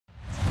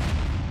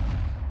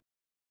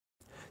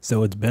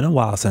So it's been a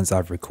while since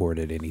I've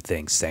recorded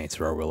anything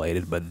Saints Row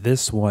related, but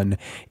this one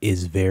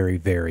is very,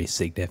 very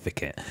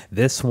significant.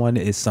 This one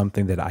is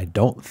something that I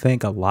don't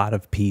think a lot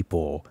of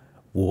people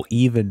will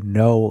even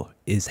know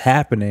is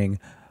happening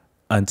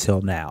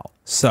until now.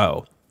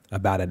 So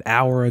about an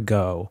hour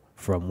ago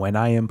from when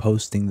I am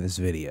posting this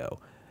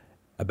video,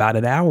 about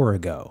an hour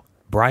ago,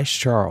 Bryce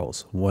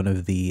Charles, one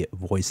of the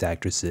voice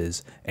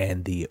actresses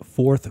and the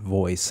fourth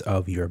voice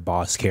of your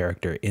boss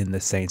character in the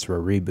Saints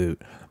Row reboot,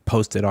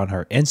 posted on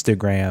her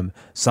Instagram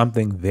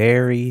something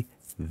very,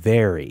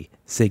 very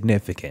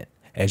significant,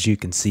 as you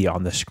can see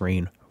on the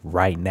screen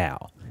right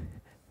now.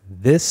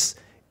 This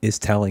is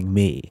telling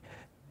me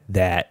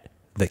that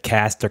the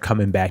cast are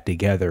coming back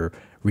together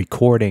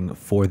recording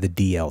for the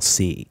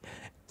DLC.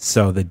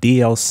 So the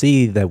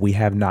DLC that we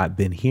have not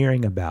been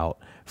hearing about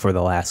for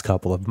the last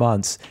couple of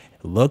months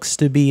looks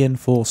to be in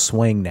full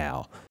swing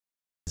now.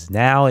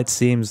 Now it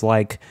seems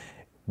like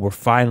we're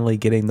finally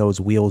getting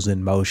those wheels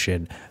in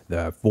motion.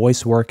 The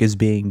voice work is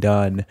being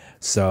done,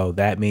 so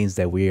that means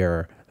that we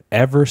are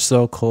ever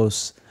so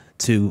close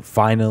to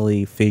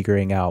finally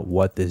figuring out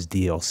what this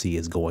DLC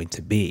is going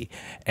to be.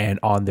 And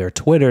on their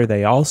Twitter,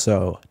 they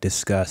also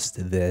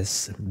discussed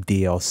this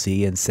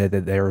DLC and said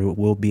that there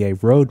will be a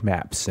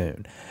roadmap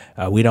soon.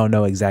 We don't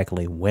know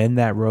exactly when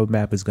that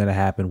roadmap is going to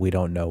happen. We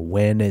don't know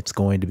when it's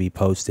going to be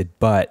posted,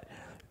 but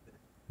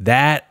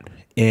that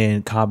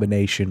in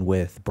combination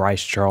with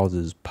Bryce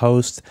Charles's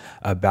post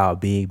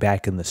about being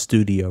back in the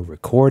studio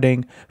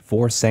recording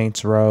for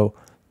Saints Row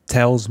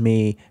tells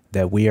me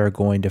that we are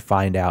going to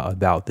find out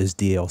about this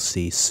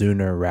DLC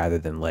sooner rather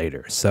than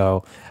later.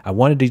 So I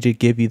wanted to just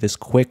give you this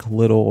quick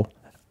little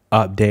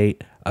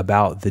update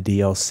about the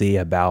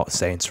DLC, about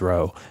Saints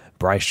Row.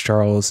 Bryce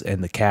Charles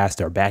and the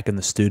cast are back in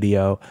the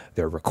studio.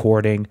 They're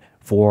recording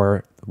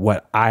for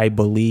what I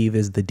believe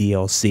is the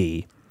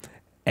DLC.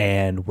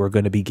 And we're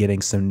going to be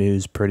getting some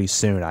news pretty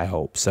soon, I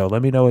hope. So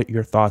let me know what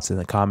your thoughts in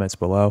the comments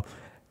below.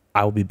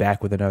 I will be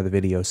back with another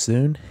video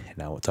soon,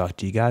 and I will talk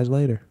to you guys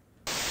later.